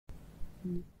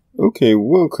Okay,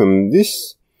 welcome.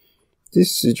 This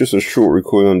is just a short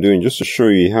recording I'm doing just to show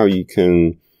you how you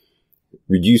can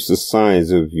reduce the size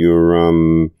of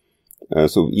your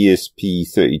sort of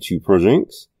ESP32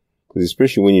 projects, because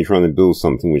especially when you're trying to build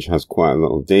something which has quite a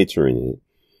lot of data in it,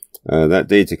 that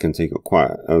data can take up quite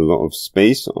a lot of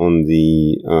space on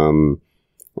the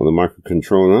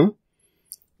microcontroller.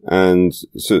 And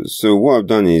so what I've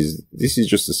done is, this is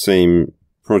just the same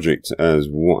project as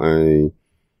what I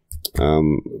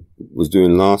was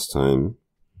doing last time.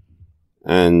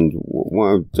 And what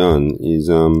I've done is,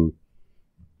 I've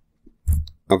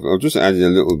just added a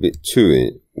little bit to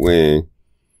it, where,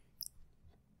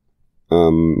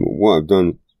 what I've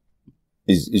done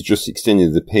is just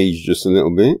extended the page just a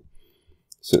little bit.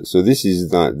 So this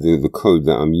is like the code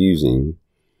that I'm using.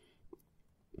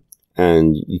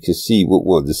 And you can see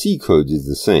what the C code is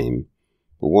the same.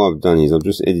 But what I've done is I've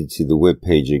just edited the web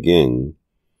page again,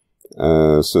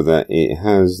 so that it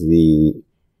has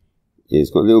it's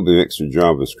got a little bit of extra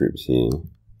JavaScript here.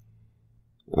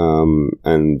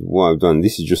 And what I've done,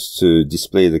 this is just to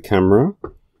display the camera.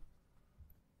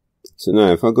 So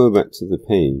now if I go back to the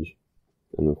page,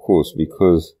 and of course,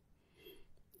 because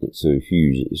it's so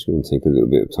huge, it's going to take a little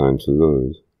bit of time to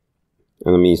load.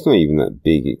 And I mean, it's not even that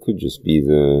big. It could just be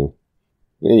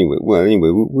anyway,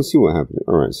 we'll see what happens.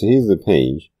 Alright, so here's the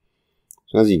page.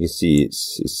 So as you can see,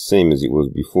 it's the same as it was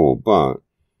before, but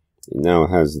it now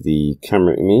has the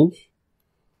camera image.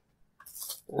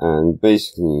 And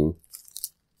basically,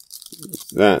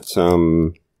 that,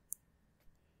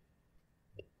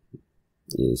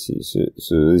 yeah, see,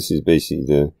 so this is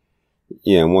basically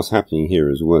and what's happening here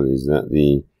as well is that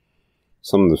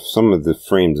some of the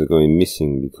frames are going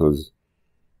missing because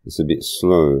it's a bit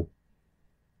slow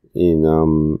in,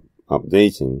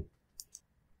 updating.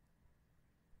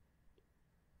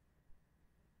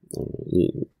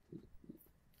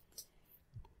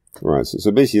 Right,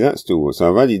 so basically that still works. So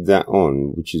I've added that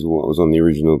on, which is what was on the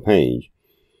original page.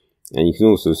 And you can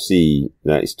also see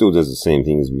that it still does the same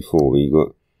thing as before, where you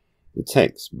got the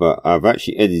text, but I've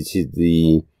actually edited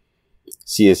the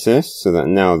CSS so that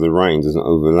now the writing doesn't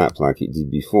overlap like it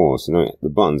did before. So now the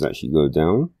buttons actually go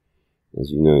down, as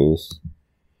you notice.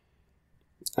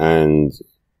 And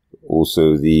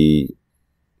also the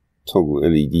toggle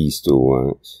LED still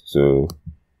works. So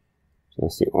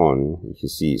that's it on. You can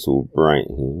see it's all bright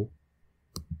here.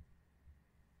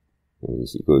 And you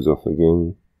see it goes off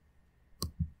again.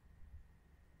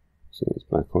 So it's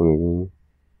back on again.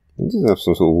 It does have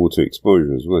some sort of auto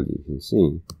exposure as well, you can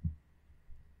see.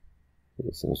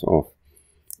 So that's off.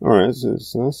 Alright, so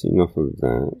that's enough of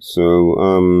that. So,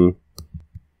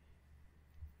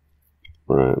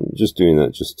 right, I'm just doing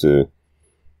that just to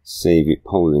save it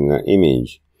holding that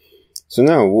image. So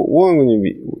now, what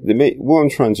I'm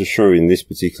trying to show in this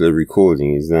particular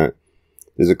recording is that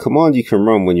there's a command you can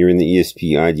run when you're in the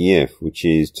ESP-IDF, which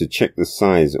is to check the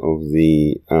size of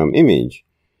the image,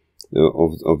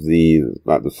 of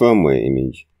the firmware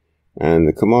image. And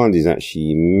the command is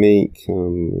actually make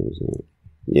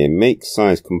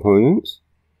size components.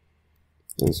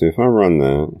 And so if I run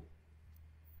that,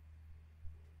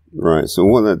 right, so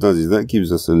what that does is that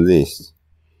gives us a list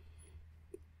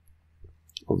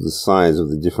of the size of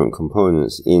the different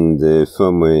components in the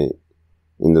firmware.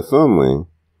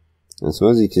 And so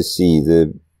as you can see,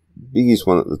 the biggest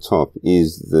one at the top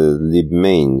is the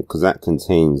libmain, because that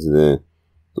contains the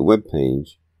web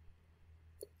page.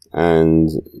 And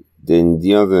then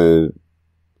the other,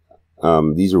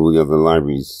 these are all the other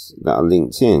libraries that are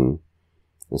linked in.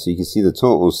 And so you can see the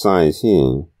total size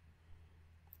here.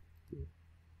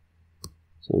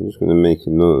 So I'm just going to make a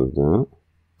note of that.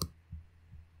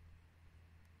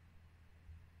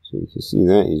 So you can see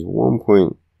that is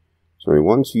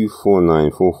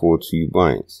 1249442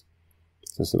 bytes.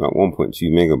 So that's about 1.2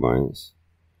 megabytes.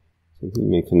 So if we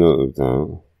make a note of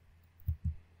that.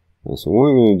 And so what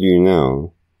we're going to do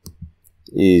now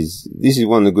is, this is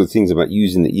one of the good things about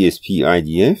using the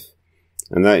ESP-IDF,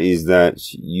 and that is that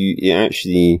it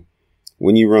actually,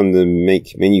 when you run the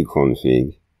make menu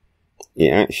config,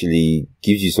 it actually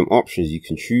gives you some options. You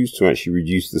can choose to actually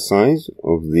reduce the size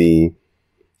of the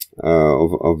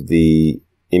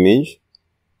image.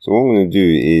 So what I'm going to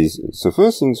do is, so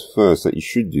first things first that you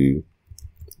should do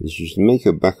is you should make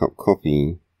a backup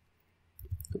copy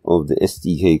of the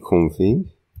SDK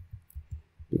config,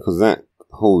 because that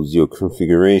holds your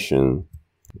configuration.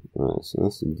 Right, so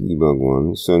that's the debug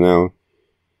one. So now,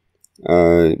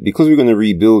 because we're going to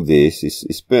rebuild this,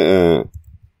 it's better,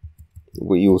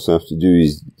 what you also have to do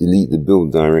is delete the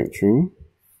build directory.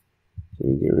 So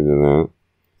we get rid of that.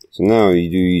 So now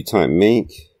you type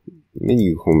make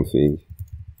menu config,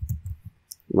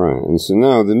 Right, and so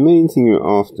now the main thing you're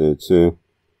after to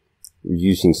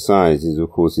reducing size is,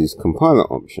 of course, is compiler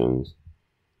options.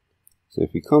 So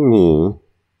if we come here,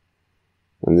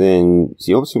 and then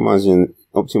see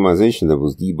optimization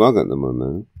levels debug at the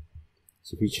moment.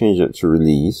 So if we change that to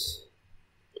release,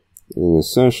 in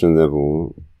insertion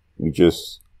level, we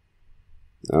just,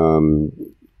 we'll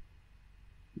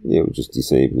just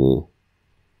disable it.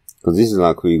 Because this is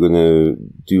like we're going to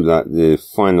do like the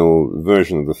final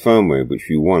version of the firmware, which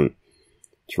we want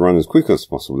to run as quick as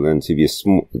possible and to be as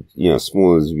small,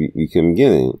 small as we can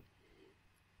get it.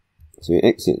 So we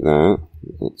exit that,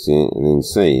 and then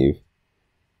save.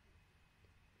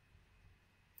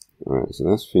 Alright, so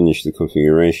that's finished the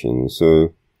configuration.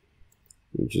 So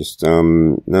we just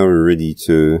now we're ready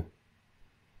to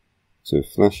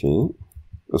flash it.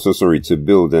 Also, sorry, to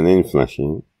build and then flash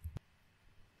it.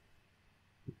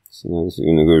 So now this is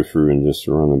going to go through and just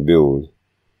run a build.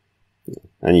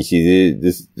 And you see,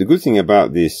 the good thing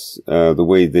about this, the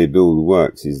way the build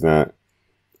works is that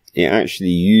it actually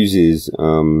uses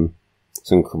some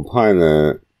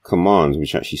compiler commands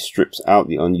which actually strips out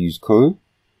the unused code.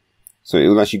 So it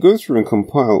will actually go through and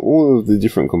compile all of the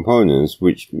different components,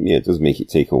 which, it does make it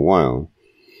take a while.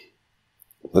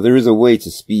 But there is a way to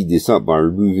speed this up by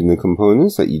removing the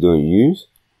components that you don't use.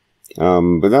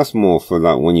 But that's more for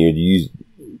like when you're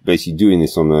basically doing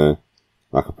this on a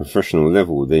professional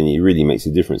level, then it really makes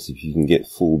a difference if you can get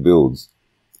full builds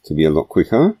to be a lot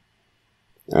quicker,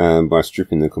 by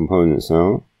stripping the components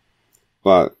out.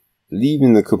 But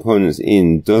leaving the components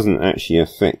in doesn't actually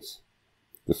affect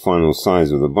the final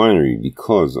size of the binary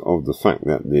because of the fact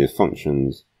that the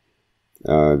functions,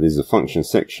 there's a function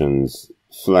sections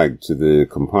flagged to the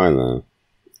compiler,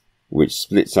 which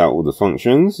splits out all the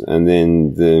functions, and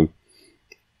then the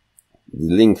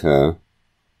linker,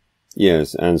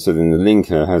 yes, and so then the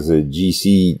linker has a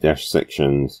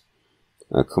gc-sections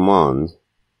command,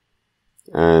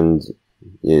 and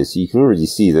so you can already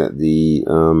see that the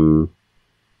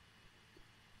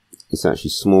it's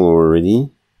actually small already.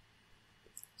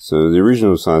 So the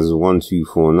original size is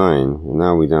 1249, and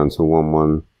now we're down to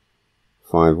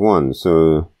 1151.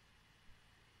 So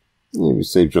we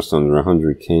saved just under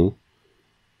 100k.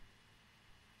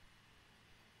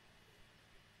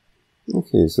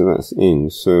 Okay, so that's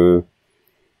in. So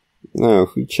now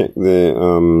if we check the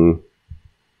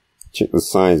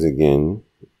size again,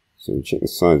 so we check the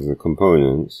size of the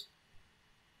components.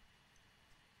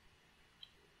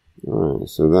 Alright,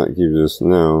 so that gives us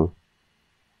now,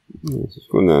 let's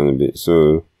go down a bit.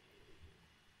 So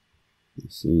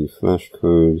let's see, flash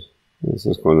code. Yes,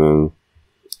 let's go down.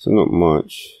 So not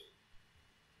much.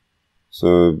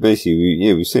 So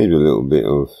basically, we saved a little bit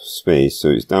of space. So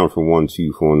it's down from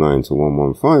 1249 to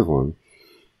 1151.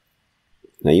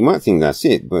 Now you might think that's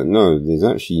it, but no, there's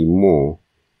actually more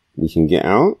we can get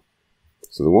out.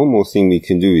 So the one more thing we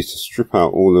can do is to strip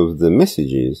out all of the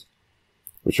messages,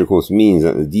 which of course means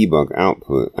that the debug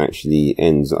output actually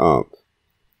ends up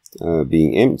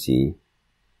being empty.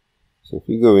 So if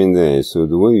we go in there, so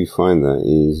the way we find that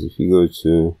is if you go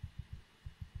to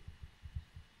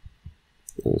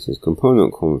it says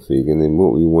component config, and then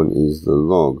what we want is the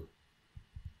log.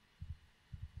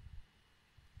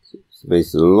 So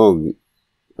basically the log,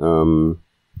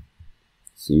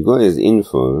 so you've got it as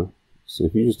info. So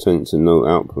if you just turn it to no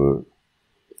output,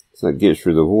 so that gets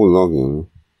rid of all logging,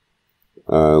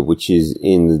 which is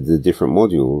in the different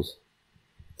modules.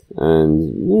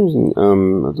 And there isn't,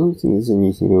 I don't think there's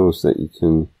anything else that you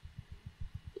can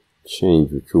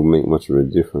change which will make much of a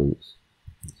difference.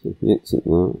 So if we exit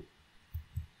that,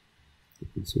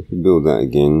 so if we build that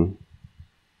again,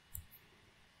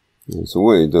 so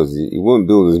what it does is it won't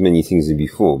build as many things as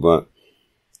before, but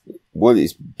what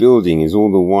it's building is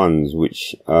all the ones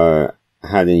which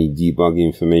had any debug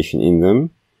information in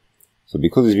them. So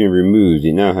because it's been removed,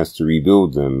 it now has to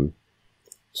rebuild them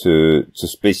to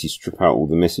basically strip out all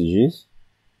the messages.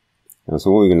 And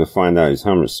so what we're going to find out is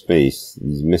how much space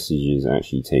these messages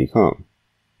actually take up.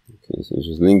 Okay, so it's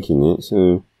just linking it.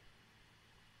 So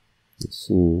let's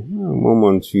see,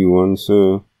 1121.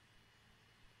 So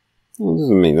it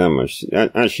doesn't make that much.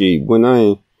 Actually, when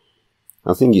I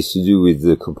think it's to do with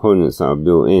the components that are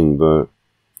built in, but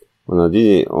when I did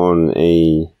it on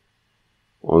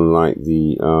like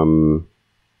the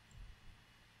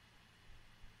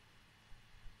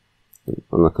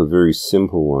on like a very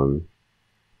simple one,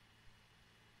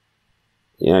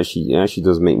 it actually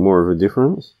does make more of a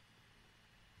difference.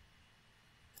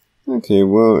 Okay,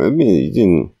 well, I mean, it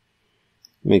didn't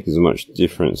make as much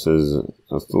difference as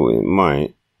I thought it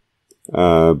might.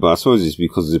 But I suppose it's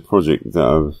because of the project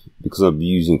that because I've been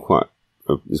using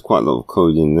there's quite a lot of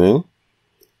code in there.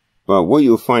 But what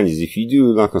you'll find is if you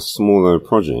do like a smaller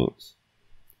project,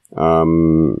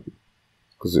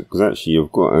 because actually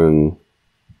I've got an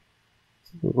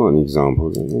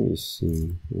example. Let me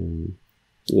see.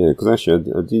 Yeah, because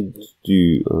actually I did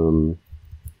do.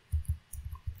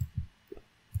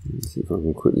 Let's see if I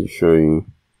can quickly show you.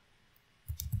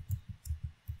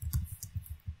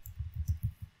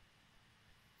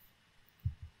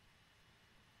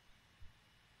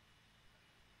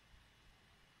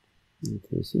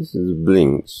 Okay, so this is a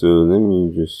blink. So let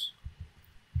me just.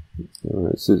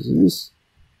 Alright, so this.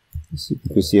 Let's see if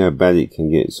you can see how bad it can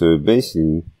get. So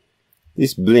basically,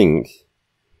 this blink.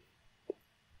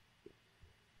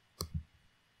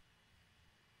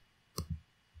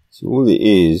 So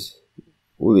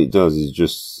all it does is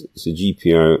just, it's a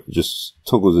GPIO, just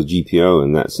toggles the GPIO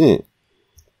and that's it.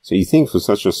 So you think for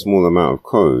such a small amount of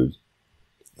code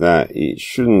that it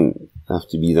shouldn't have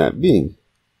to be that big.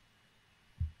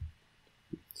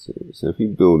 So if we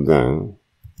build that,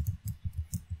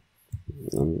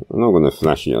 I'm not going to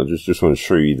flash it, I just want to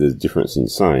show you the difference in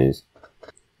size.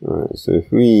 Alright, so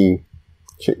if we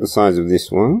check the size of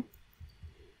this one,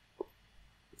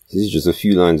 this is just a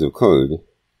few lines of code.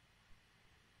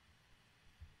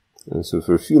 And so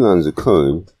for a few lines of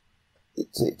code,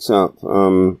 it takes up,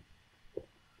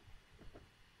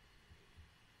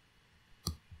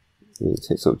 it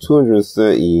takes up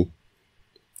 230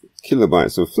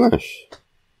 kilobytes of flash.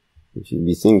 If you'd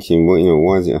be thinking, well, you know,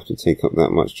 why does it have to take up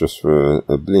that much just for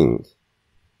a blink?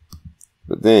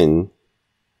 But then,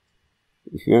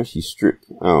 if you actually strip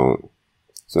out,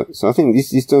 so I think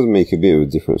this does make a bit of a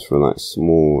difference for like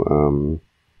small,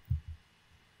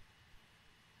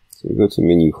 so we go to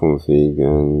menu config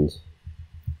and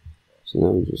so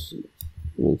now we just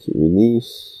make it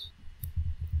release,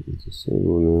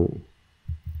 disable that.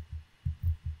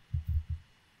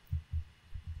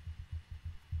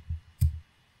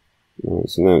 Alright,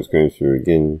 so now it's going through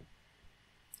again,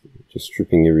 just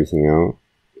stripping everything out.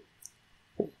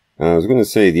 I was going to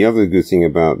say the other good thing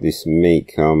about this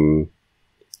make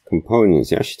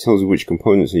components, it actually tells you which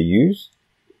components are used.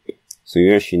 So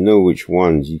you actually know which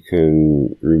ones you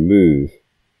can remove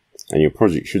and your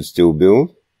project should still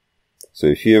build. So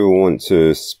if you ever want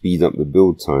to speed up the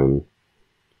build time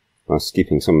by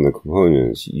skipping some of the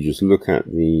components, you just look at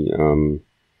the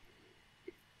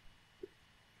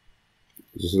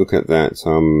that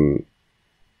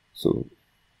sort of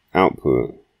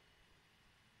output.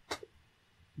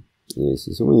 Yes,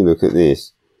 so when you look at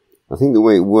this, I think the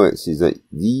way it works is that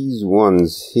these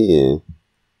ones here,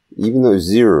 even though it's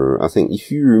 0, I think if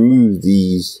you remove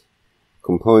these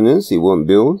components, it won't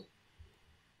build.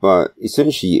 But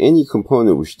essentially, any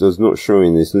component which does not show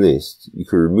in this list, you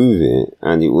can remove it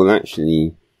and it will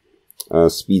actually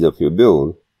speed up your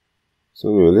build. So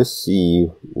anyway, let's see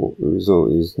what the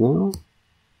result is now.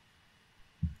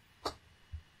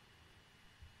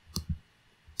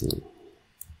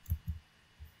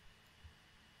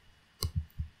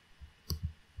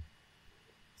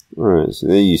 Alright, so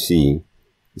there you see,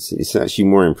 it's actually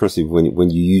more impressive when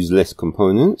you use less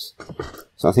components.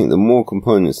 So I think the more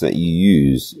components that you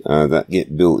use that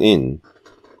get built in,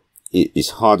 it's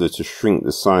harder to shrink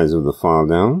the size of the file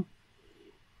down.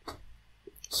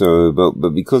 So, but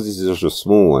because this is such a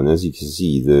small one, as you can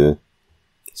see, the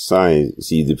size,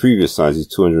 the previous size is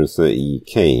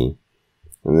 230K,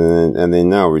 and then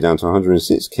now we're down to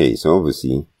 106K. So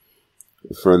obviously,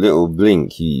 for a little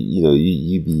blink,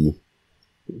 you'd be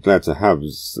glad to have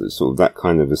sort of that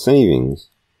kind of a savings.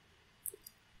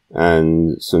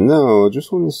 And so now I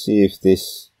just want to see if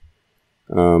this,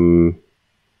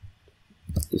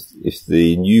 if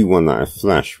the new one that I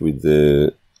flashed with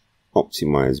the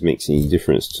optimize makes any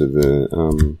difference to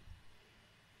the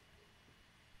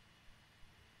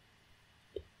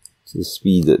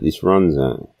speed that this runs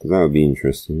at, because that would be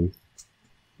interesting.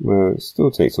 Well, it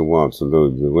still takes a while to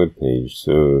load the web page,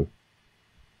 so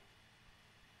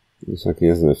looks like it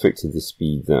hasn't affected the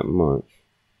speed that much.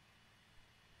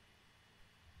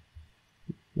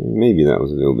 Maybe that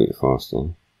was a little bit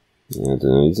faster. Yeah, I don't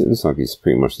know. It looks like it's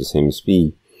pretty much the same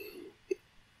speed.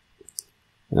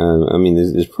 I mean,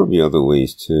 there's probably other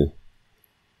ways to.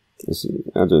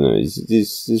 I don't know.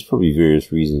 There's probably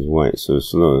various reasons why it's so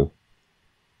slow.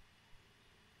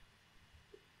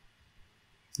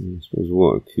 I suppose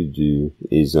what I could do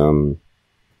is I don't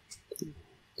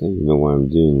even know why I'm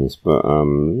doing this, but let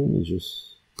me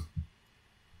just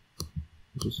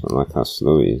don't like how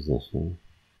slow it is. That's all.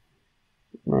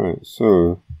 Right,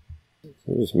 so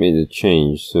I just made a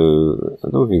change, so I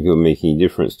don't think it'll make any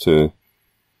difference to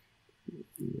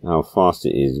how fast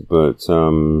it is, but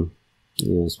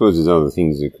yeah, I suppose there's other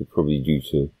things it could probably do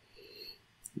to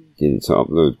get it to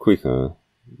upload quicker.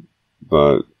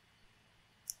 but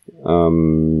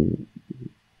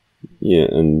yeah,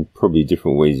 and probably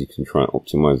different ways you can try and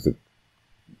optimize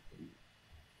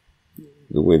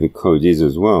the way the code is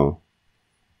as well.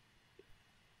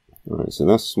 Alright, so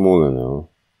that's smaller now.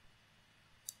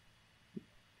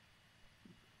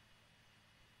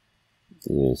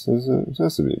 Yeah, so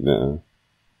that's a bit better.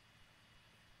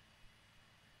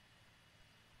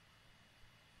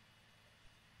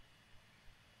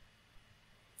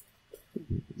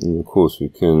 And of course we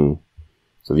can,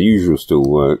 so the usual still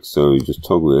works, so you just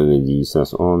toggle the LEDs,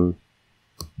 that's on,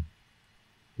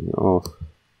 and off,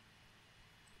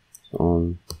 it's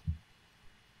on.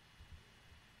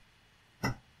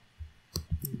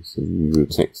 It's the usual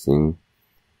texting.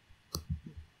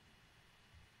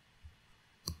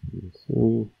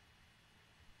 So,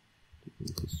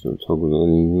 just toggle the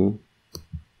LED.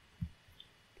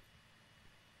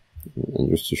 And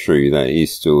just to show you that it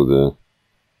is still the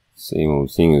same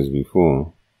old thing as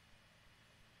before.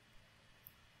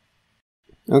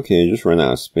 Okay, just ran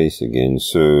out of space again,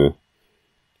 so,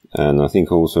 and I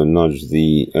think I also nudged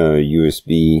the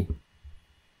USB,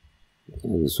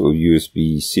 the sort of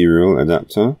USB serial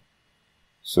adapter.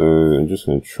 So I'm just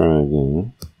going to try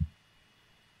again.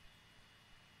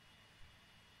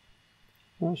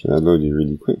 Actually, that loaded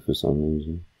really quick for some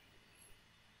reason.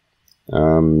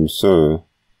 So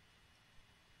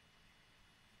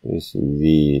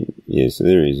basically, yeah, so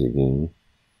there it is again.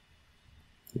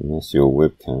 And that's your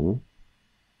webcam.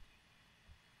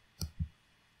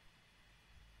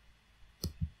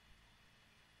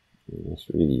 And that's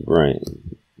really bright.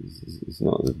 It's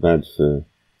not as bad for,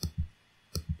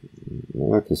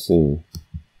 like I say,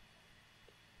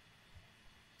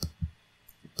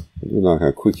 I do like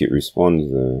how quick it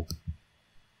responds though.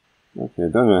 Okay, I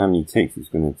don't know how many takes it's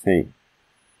going to take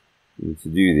to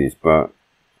do this, but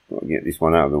I've got to get this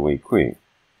one out of the way quick.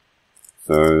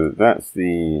 So that's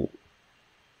the,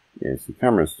 yes, the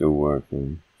camera's still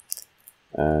working,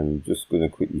 and just going to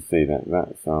quickly say that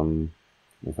that's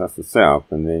the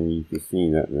setup, and then you can see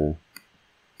that the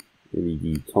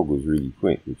LED toggles really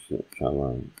quick, which I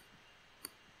like,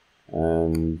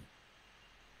 and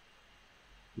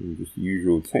just the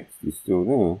usual text is still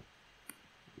there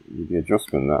with the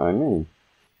adjustment that I made.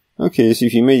 Okay, so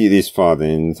if you made it this far,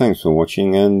 then thanks for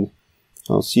watching, and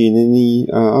I'll see you in any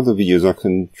other videos I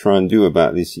can try and do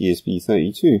about this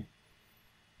ESP32.